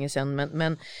väldigt länge sedan,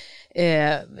 men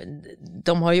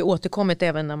de har ju återkommit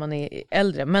även när man är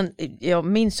äldre. Men jag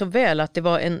minns så väl att det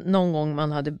var någon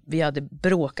gång vi hade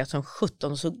bråkat som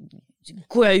 17, och så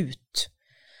går jag ut.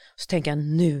 Så tänker jag,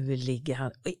 nu ligger han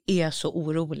och är så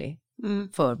orolig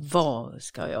för vad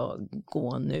ska jag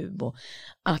gå nu.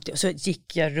 Så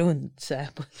gick jag runt så här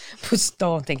på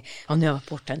stan och tänkte, ja, nu har jag varit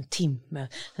borta en timme.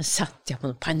 Sen satt jag på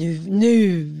något,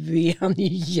 nu är han ju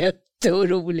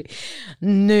jätteorolig.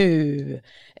 Nu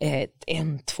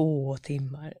 1-2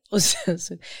 timmar. Och sen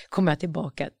så kom jag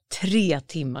tillbaka 3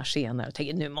 timmar senare och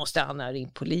tänkte, nu måste han ha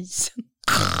ringt polisen.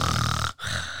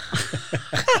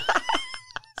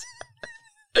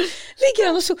 Ligger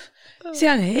han och så säger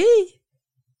han, hej,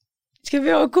 ska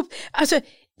vi ha kopp? Alltså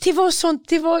det var sånt,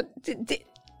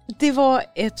 det var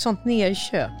ett sånt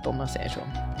nerköp, om man säger så.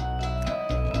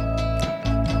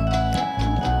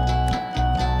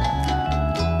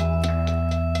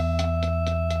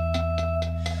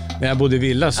 När jag bodde i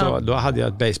villa så då hade jag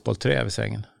ett baseballträ vid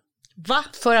sängen. Va?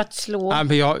 För att slå?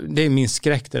 Ja, det är min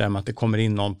skräck det där med att det kommer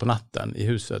in någon på natten i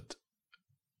huset.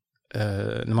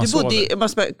 När man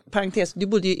du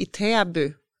bodde ju i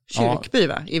Täby kyrkby,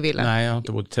 va? I villan. Nej, jag har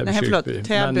inte bott i Täby kyrkby.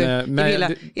 Men i villa.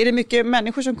 Är det mycket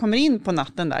människor som kommer in på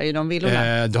natten där i de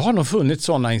villorna? Det har nog funnits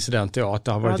sådana incidenter, att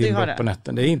det har varit inbrott på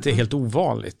natten. Det är inte helt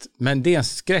ovanligt. Men det är en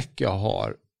skräck jag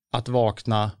har att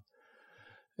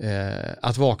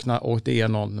vakna och det är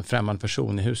någon främmande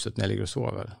person i huset när jag ligger och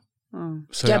sover.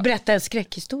 Ska jag berätta en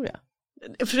skräckhistoria?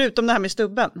 Förutom det här med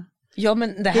stubben. Ja,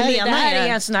 men det här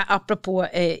är en sån här apropå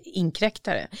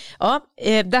inkräktare. Ja,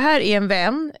 det här är en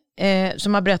vän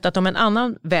som har berättat om en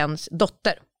annan väns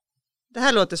dotter. Det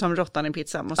här låter som råttan i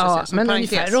pizza, måste jag säga. Som men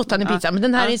ungefär råttan i pizza. Men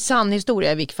den här är en sann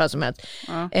historia i vilket fall som helst.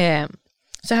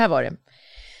 Så här var det.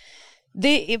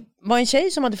 Det var en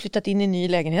tjej som hade flyttat in i en ny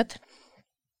lägenhet.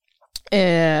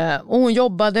 Och hon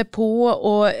jobbade på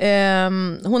och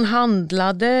hon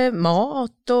handlade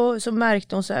mat, och så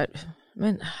märkte hon så här,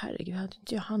 men herregud, hade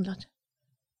inte jag handlat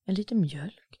en liten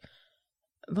mjölk?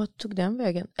 Vad tog den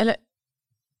vägen? Eller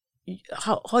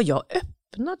har jag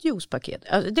öppnat juicepaket.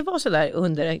 Alltså, det var så där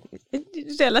under en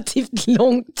relativt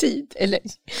lång tid. Eller,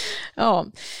 ja.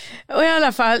 Och i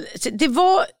alla fall, det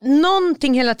var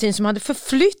någonting hela tiden som hade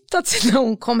förflyttat sig när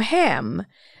hon kom hem.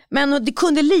 Men det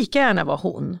kunde lika gärna vara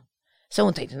hon. Så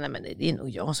hon tänkte, nej men det är nog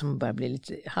jag som börjar bli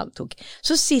lite halvtokig.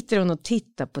 Så sitter hon och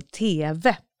tittar på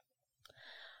tv.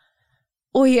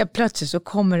 Och helt plötsligt så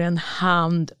kommer en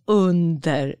hand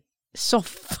under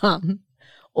soffan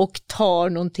och tar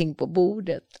någonting på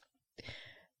bordet.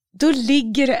 Då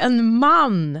ligger det en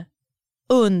man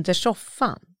under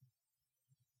soffan.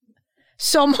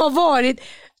 Som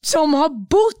har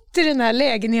bott i den här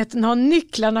lägenheten, har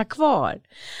nycklarna kvar.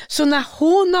 Så när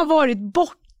hon har varit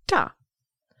borta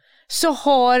så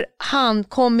har han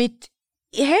kommit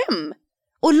hem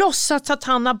och låtsats att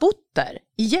han har bott där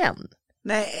igen.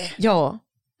 Nej. Ja.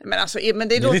 Men alltså, men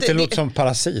det låter lite som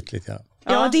parasit lite.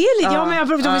 Ja, det är lite. Ja,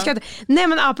 men nej,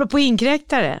 men apropå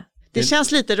inkräktare. Det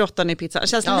känns lite råttan i pizzan. Det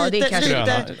känns lite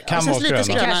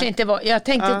det kanske inte var. Jag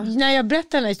tänkte när jag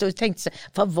berättade den här historien tänkte jag,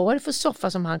 vad var det för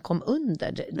soffa som han kom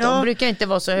under? De brukar inte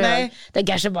vara så hög. Det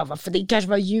kanske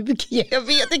var ljug. Jag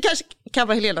vet, det kanske kan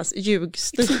vara Helenas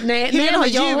ljugstund. Nej, jag har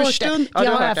djurstund. Jag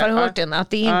har i alla fall hört den att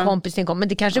det är en kompis, men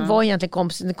det kanske var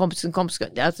egentligen kompis.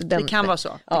 Alltså det kan vara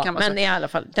så. Men i alla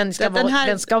fall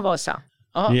den ska vara så.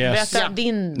 Ja, yes. Berätta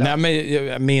din då.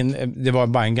 Nej, men det var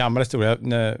bara en gammal historia.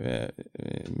 När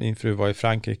min fru var i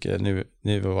Frankrike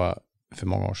nu var för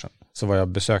många år sedan. Så var jag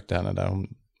besökte henne där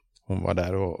hon var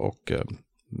där och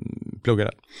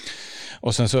pluggade.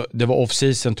 Och sen så, det var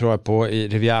off-season tror jag på i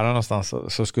Riviera någonstans,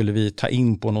 så skulle vi ta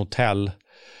in på en hotell.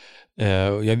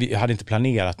 Jag hade inte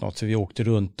planerat något så vi åkte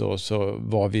runt och så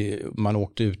man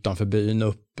åkte utanför byn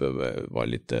upp, var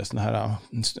lite såna här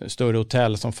större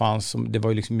hotell som fanns, det var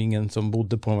ju liksom ingen som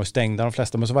bodde på, de var stängda de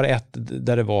flesta, men så var det ett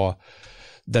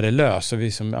där det lös, så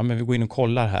vi går in och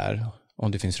kollar här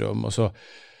om det finns rum, och så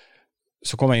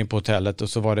kom jag in på hotellet och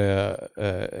så var det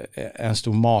en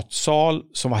stor matsal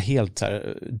som var helt så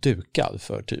här dukad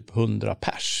för typ 100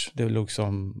 pers.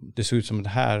 Det såg ut som det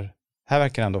här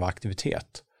verkar ändå vara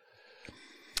aktivitet.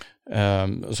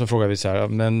 Och så frågade vi så här,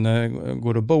 men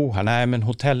går det att bo här? Nej, men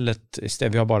hotellet,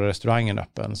 vi har bara restaurangen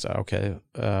öppen. Så här, okej,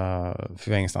 för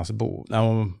vi har ingenstans att bo.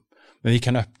 Nej, men vi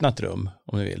kan öppna ett rum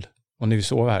om ni vill. Om ni vill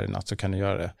sova här i natt så kan ni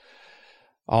göra det.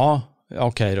 Ja,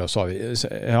 okej då, sa vi.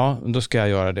 Ja, då ska jag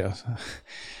göra det.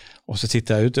 Och så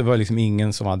tittade jag ut, det var liksom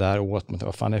ingen som var där och åt. Men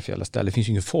vad fan är det för jävla ställe? Det finns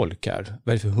ju ingen folk här.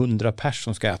 Vad är det för 100 pers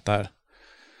som ska äta här?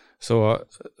 Så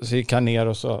gick han ner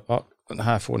och så, ja,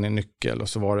 här får ni en nyckel, och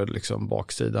så var det liksom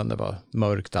baksidan, det var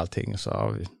mörkt allting,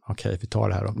 så okej, vi tar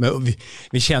det här då. Men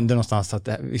vi kände någonstans att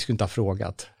vi skulle inte ha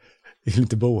frågat, vi vill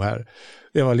inte bo här.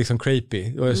 Det var liksom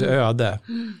creepy, det var så öde.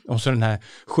 Och så den här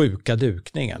sjuka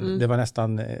dukningen, det var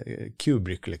nästan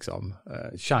Kubrick liksom,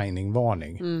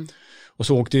 Shining-varning. Och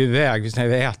så åkte vi iväg,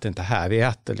 vi äter inte här, vi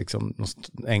äter liksom något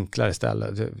enklare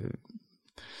ställe.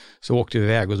 Så åkte vi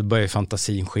iväg och då började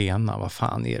fantasin skena. Vad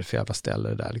fan är det för jävla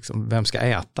ställe där? Liksom, vem ska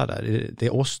äta där? Det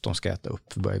är oss de ska äta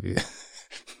upp. För börjar vi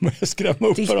skrämma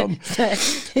upp för dem.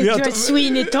 Vi har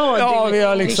Sweeney Todd. Ja, vi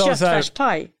har liksom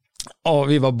köttfärspaj. Ja,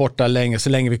 vi var borta länge, så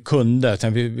länge vi kunde.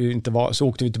 Sen vi inte var, så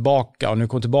åkte vi tillbaka. Och när vi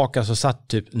kom tillbaka så satt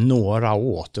typ några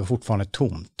åt. Det var fortfarande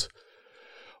tomt.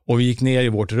 Och vi gick ner i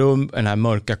vårt rum, den här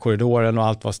mörka korridoren, och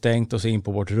allt var stängt. Och så in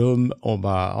på vårt rum och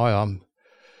bara, ja.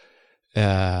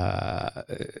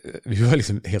 Vi var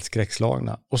liksom helt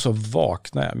skräckslagna. Och så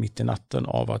vaknade jag mitt i natten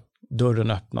av att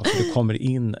dörren öppnas och det kommer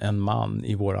in en man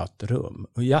i vårat rum.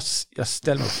 Och jag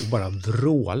ställer mig upp och bara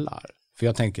vrålar. För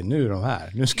jag tänker, nu är de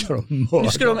här. Nu ska de mörda.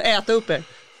 Nu ska de äta upp er.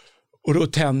 Och då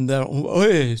tänder hon,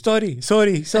 oj,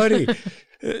 sorry.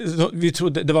 Vi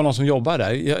trodde det var någon som jobbade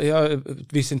där. Jag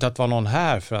visste inte att det var någon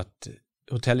här för att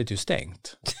hotellet är ju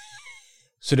stängt.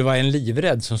 Så det var en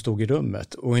livrädd som stod i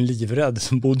rummet och en livrädd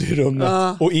som bodde i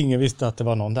rummet och ingen visste att det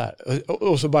var någon där.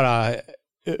 Och så bara,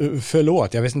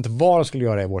 förlåt, jag visste inte vad de skulle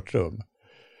göra i vårt rum.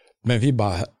 Men vi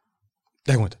bara,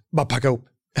 det går inte, bara packa upp.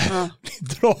 Vi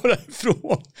drar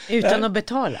därifrån. Utan att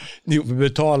betala? Jo, vi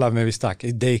betalade, men vi stack.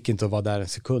 Det gick inte att vara där en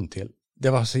sekund till. Det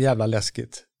var så jävla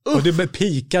läskigt. Och det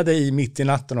pikade i mitt i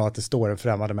natten av att det står en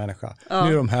främmande människa. Nu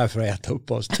är de här för att äta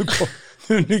upp oss.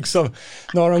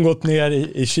 Nu har de gått ner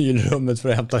i kylrummet för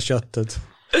att hämta köttet.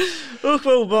 Usch,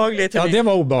 vad obehagligt. Ja, det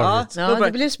var obehagligt. Ja,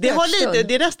 det blev det har lite,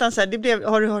 det är nästan så här,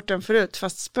 har du hört den förut,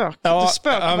 fast spökversionen.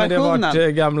 Ja, men det har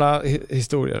varit gamla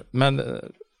historier. Men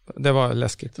det var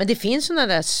läskigt. Men det finns sådana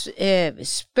där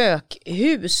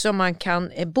spökhus som man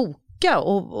kan boka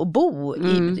och bo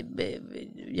i.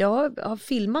 Jag har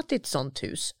filmat i ett sånt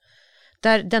hus.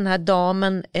 Där den här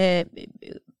damen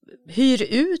hyr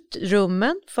ut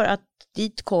rummen för att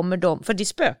dit kommer de, för det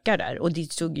spökar där och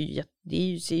det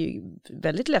ser ju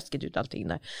väldigt läskigt ut allting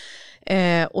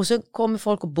där. Och så kommer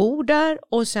folk och bor där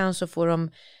och sen så får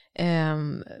de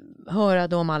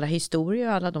höra om alla historier,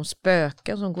 alla de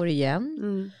spöken som går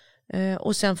igen.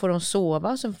 Och sen får de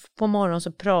sova, så på morgonen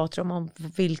så pratar de om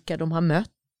vilka de har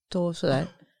mött och sådär.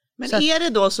 Men så är det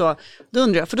då så, då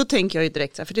undrar jag, för då tänker jag ju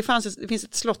direkt så här, för det finns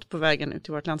ett slott på vägen ut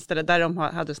till vårt landställe där de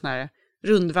hade såna här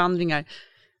rundvandringar,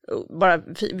 bara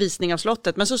visning av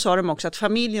slottet, men så sa de också att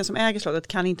familjen som äger slottet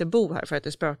kan inte bo här för att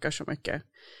det spökar så mycket.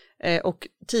 Och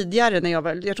tidigare när jag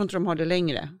tror inte de har det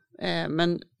längre,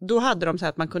 men då hade de så här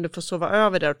att man kunde få sova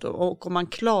över där och om man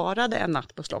klarade en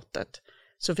natt på slottet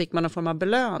så fick man en form av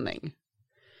belöning.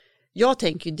 Jag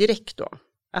tänker ju direkt då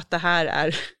att det här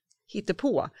är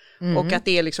hittepå. Och att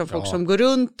det är liksom folk som går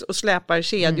runt och släpar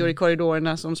kedjor i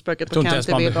korridorerna som spöket på Canterville. Jag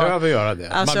tror inte ens man behöver göra det.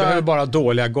 Alltså, man behöver bara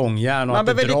dåliga gångjärn och man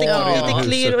att det drar lite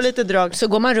klirr och lite drag. Så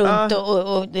går man runt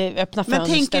och öppnar fönster.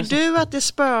 Men tänker du att det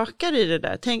spökar i det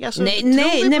där?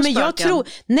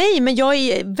 Nej, men jag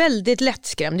är väldigt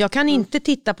lättskrämd. Jag kan inte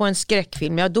titta på en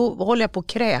skräckfilm. Då håller jag på att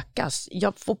kräkas.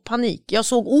 Jag får panik. Jag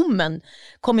såg Omen,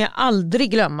 kommer jag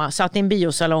aldrig glömma. Satt i en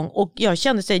biosalong och jag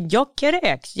kände sig, jag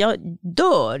kräks, jag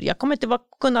dör. Jag kommer inte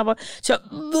kunna vara, så jag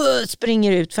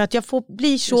springer ut för att jag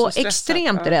blir så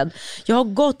extremt rädd. Jag har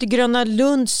gått till Gröna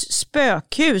Lunds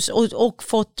spökhus och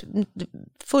fått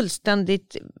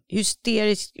fullständigt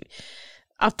hysterisk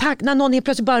attack när någon helt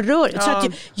plötsligt bara rör. Så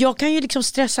att jag kan ju liksom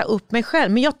stressa upp mig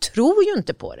själv, men jag tror ju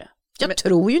inte på det. Jag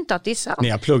tror ju inte att det är sant. När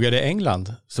jag pluggade i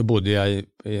England så bodde jag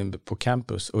på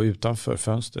campus och utanför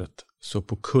fönstret, så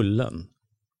på kullen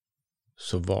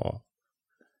så var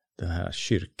den här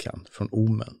kyrkan från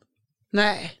Omen.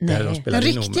 Nej. Där de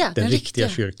spelade den riktiga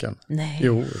kyrkan. Nej.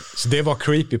 Jo, så det var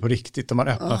creepy på riktigt om man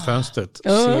öppnar fönstret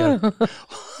och ser.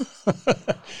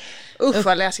 Usch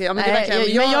vad läskigt. Ja, men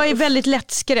jag är väldigt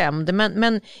lättskrämd,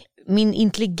 men min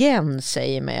intelligens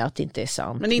säger mig att det inte är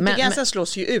sant. Men intelligensen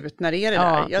slås ju ut när det är det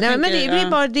där. Men det blir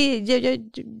bara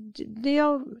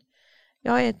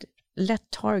jag är ett lätt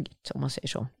target om man säger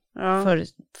så.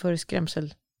 För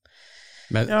skrämsel.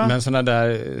 Men sådana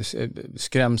där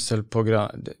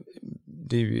skrämselprogram,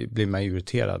 det blir man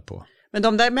irriterad på. Men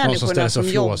de där människorna som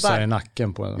jobbar i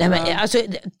nacken på en. Nej, men, alltså,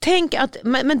 tänk att,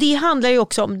 men det handlar ju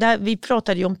också om, där vi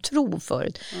pratade ju om tro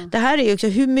förut. Det här är ju också,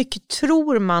 hur mycket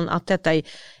tror man att detta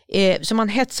är, så man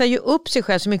hetsar ju upp sig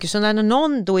själv så mycket, så när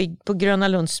någon då på Gröna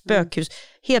Lunds spökhus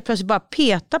helt plötsligt bara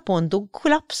petar på en, då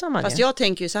kollapsar man. Fast jag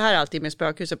tänker ju så här alltid med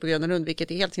spökhuset på Gröna Lund,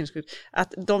 vilket är helt sinnessjukt,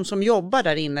 att de som jobbar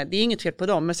där inne, det är inget fel på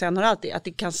dem, men sen har alltid att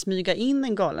det kan smyga in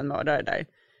en galen mördare där.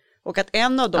 Och att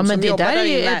en av dem som jobbar där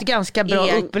inne, det där är ett ganska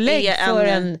bra upplägg för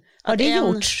en, har det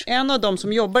gjorts? En av dem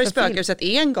som jobbar i spökhuset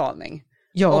är en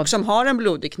pitch. Och som har en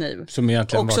blodig kniv.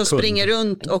 Och som springer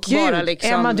runt och bara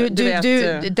liksom... Emma,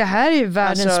 det här är ju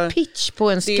världens pitch på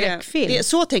en skräckfilm.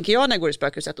 Så tänker jag när jag går i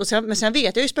spökhuset. Men sen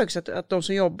vet jag ju i spökhuset att de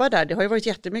som jobbar där, det har ju varit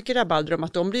jättemycket rabalder om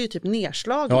att de blir ju typ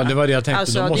nedslagna. Ja, det var det jag tänkte.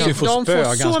 Alltså, de måste ju få spö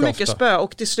ganska ofta. De får så mycket spö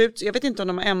och till slut, jag vet inte om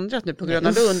de har ändrat nu på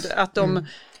Gröna Lund, att de...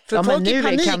 För folk i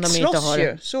panik slåss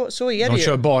ju. Så är det de ju.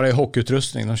 kör bara i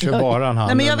hockeyutrustning. De kör bara en hand.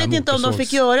 Nej, men jag vet inte om de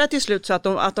fick göra till slut så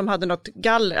att de hade något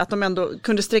galler. Att de ändå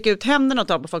kunde sträcka ut händerna och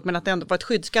ta på folk. Men att det ändå var ett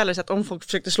skyddsgaller så att om folk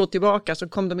försökte slå tillbaka så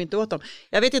kom de inte åt dem.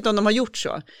 Jag vet inte om de har gjort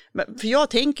så. För jag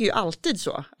tänker ju alltid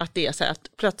så. Att det är så här att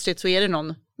plötsligt så är det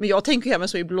någon. Men jag tänker ju även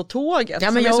så i Blå tåget.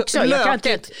 Ja, men jag också. Jag kan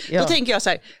inte, Då tänker jag så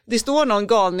här, det står någon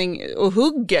galning och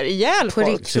hugger ihjäl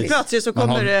folk. Så plötsligt så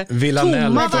kommer det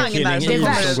tomma vagnar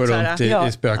som går runt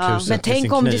i spökhuset. Men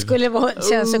tänk om det skulle vara,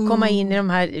 sen så komma in i de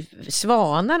här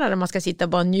svanarna där man ska sitta och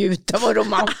bara njuta och vara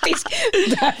romantisk.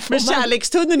 Men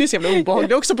kärlekstunneln är så jävla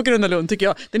obehaglig också på Gröna Lund tycker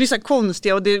jag. Den är så här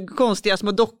konstiga och det är konstiga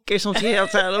små dockor som ser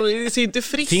så här, och det ser inte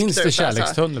friskt ut. Finns det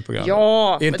kärlekstunnel på Gröna Lund?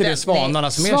 Ja. Är inte det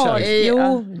svanarna som är kärlekstunnel?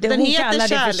 Jo, den heter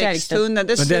kärlekstunneln.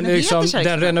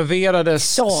 Den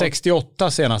renoverades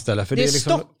 68 senast eller? För det är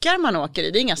liksom... stockar man åker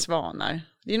i, det är inga svanar.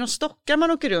 Det är några stockar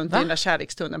man åker runt i den där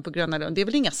kärlekstunneln på Gröna Lund. Det är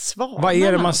väl inga svanar? Vad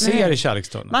är det man ser i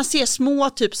kärlekstunneln? Man ser små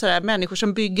typ sådär människor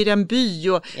som bygger en by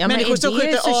och människor som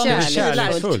skjuter av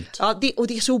kärleksfullt. Ja, och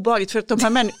det är så obehagligt för att de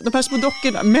här små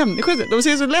dockorna, människor, de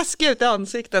ser så läskiga ut i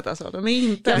ansiktet alltså. De är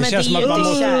inte... det känns som att man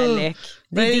måste... kärlek.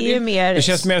 Det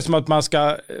känns mer som att man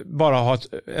ska bara ha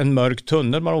en mörk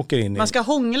tunnel man åker in i. Man ska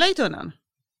hångla i tunneln.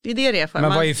 Det är det för.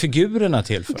 Men vad är figurerna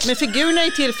till för? Men figurerna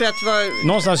är till för att vara...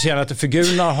 Någonstans känner att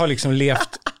figurerna har liksom levt,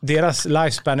 deras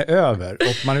lifespan är över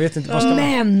och man vet inte vad ska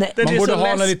man borde ha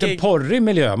en liten porrig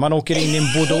miljö. Man åker in i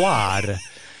en boudoir.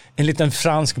 En liten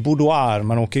fransk boudoir.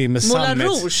 Man åker in med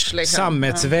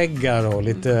sammetsväggar och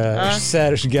lite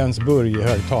Serge Gainsbourg i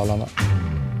högtalarna.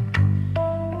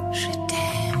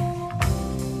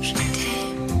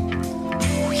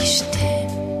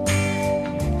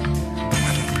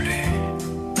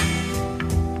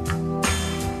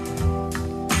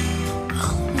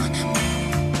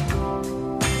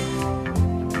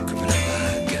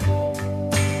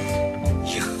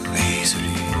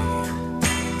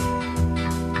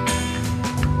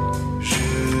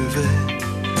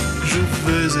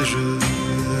 vais et je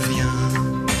viens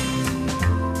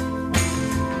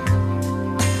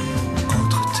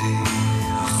entre tes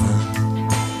reins.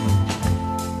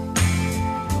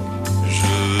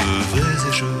 Je vais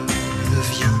et je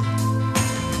viens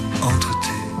entre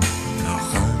tes reins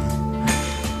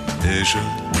et je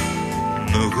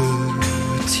me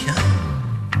retiens.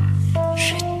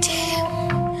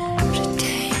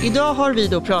 Idag har vi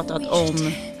då pratat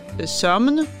om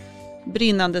sömn,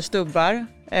 brinnande stubbar,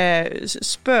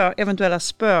 eventuella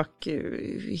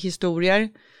spökhistorier.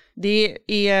 Det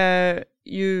är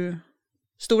ju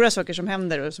stora saker som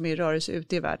händer och som är i rörelse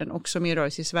ute i världen och som är i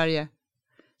rörelse i Sverige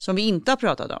som vi inte har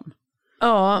pratat om.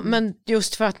 Ja, men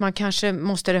just för att man kanske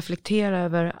måste reflektera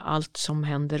över allt som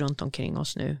händer runt omkring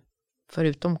oss nu.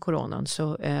 Förutom coronan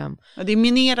så... Ja, det är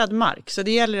minerad mark så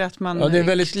det gäller att man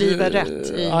kliver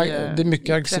rätt i... Det är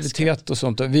mycket aggressivitet och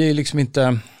sånt. Vi är liksom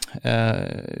inte...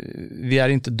 vi är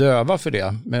inte döva för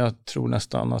det, men jag tror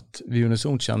nästan att vi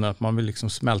unisont känner att man vill liksom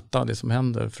smälta det som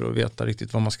händer för att veta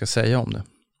riktigt vad man ska säga om det.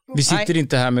 Vi sitter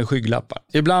inte här med skygglappar.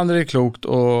 Ibland är det klokt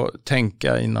att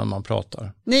tänka innan man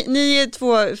pratar. Ni är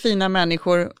två fina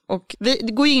människor och vi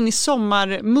går in i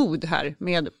sommarmod här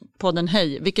med podden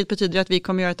Hej, vilket betyder att vi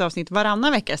kommer göra ett avsnitt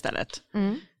varannan vecka istället.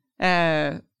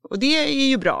 Och det är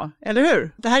ju bra, eller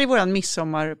hur? Det här är våran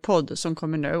midsommarpodd som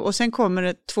kommer nu och sen kommer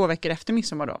det 2 veckor efter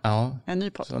midsommar då. Ja, en ny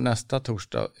podd. Så nästa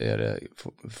torsdag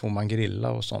får man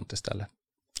grilla och sånt istället.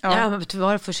 Ja, men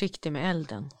var försiktig med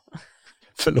elden.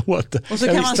 Förlåt. Och så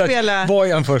kan man spela... Vad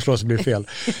jag än föreslår så blir fel.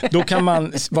 Då kan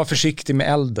man vara försiktig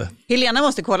med eld. Helena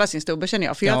måste kolla sin stubbe känner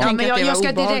jag. För jag tänker att det var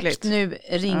obehagligt. Jag ska direkt nu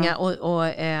ringa och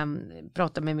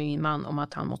prata med min man om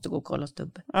att han måste gå och kolla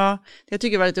stubbe. Ja, jag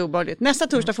tycker det var lite obehagligt. Nästa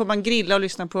torsdag får man grilla och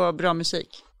lyssna på bra musik.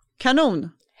 Kanon!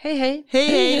 Hej hej! Hej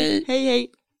hej! Hej hej!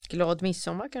 Glad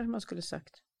midsommar kanske man skulle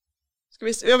sagt.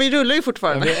 Vi rullar ju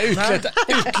fortfarande. Ja,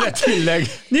 utklätt tillägg.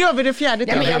 Nu gör vi det fjärde.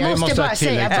 Ja, men jag måste bara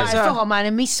säga, varför har man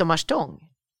en midsommarstång?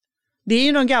 Det är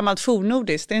ju någon gammalt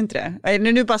fornordiskt, det är inte det?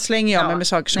 Nu bara slänger jag mig med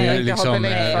saker som jag inte har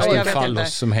belägg för. Det är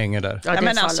fallos som hänger där. Ja,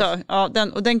 men alltså,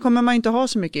 den kommer man inte ha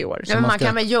så mycket i år. Ja, men man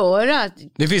kan väl göra...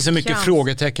 Det finns så mycket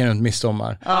frågetecken runt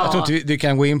midsommar. Ja. Jag tror inte vi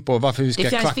kan gå in på varför vi ska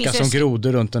kvacka som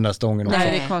grodor runt den där stången.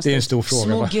 Nej, det är en stor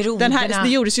fråga. Det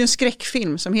gjordes ju en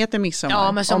skräckfilm som heter Midsommar.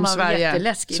 Ja, men som om var Sverige.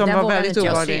 Jätteläskig. Som var väldigt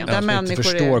obehaglig. Jag inte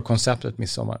förstår konceptet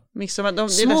midsommar.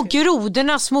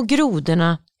 Små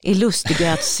grodorna är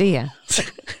lustiga att se.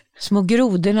 Små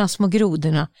grodorna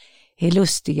är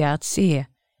lustiga att se.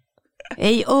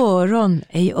 Ej öron,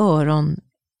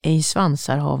 ej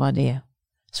svansar hava det.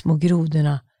 Små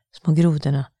grodorna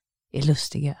är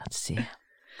lustiga att se.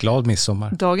 Glad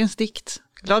midsommar. Dagens dikt.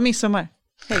 Glad midsommar.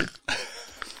 Hej.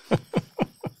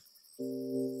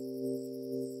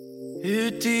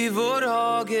 Ut i vår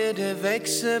hage det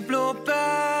växer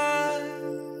blåbär.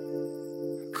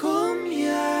 Kom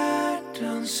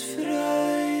hjärtans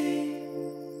fröjd.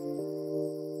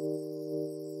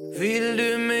 Vill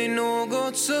du mig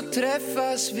något så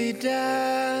träffas vi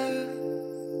där.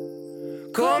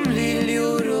 Kom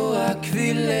liljor och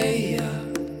akvileja.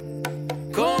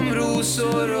 Kom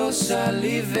rosor och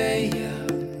salivia.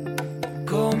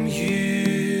 Kom ljus.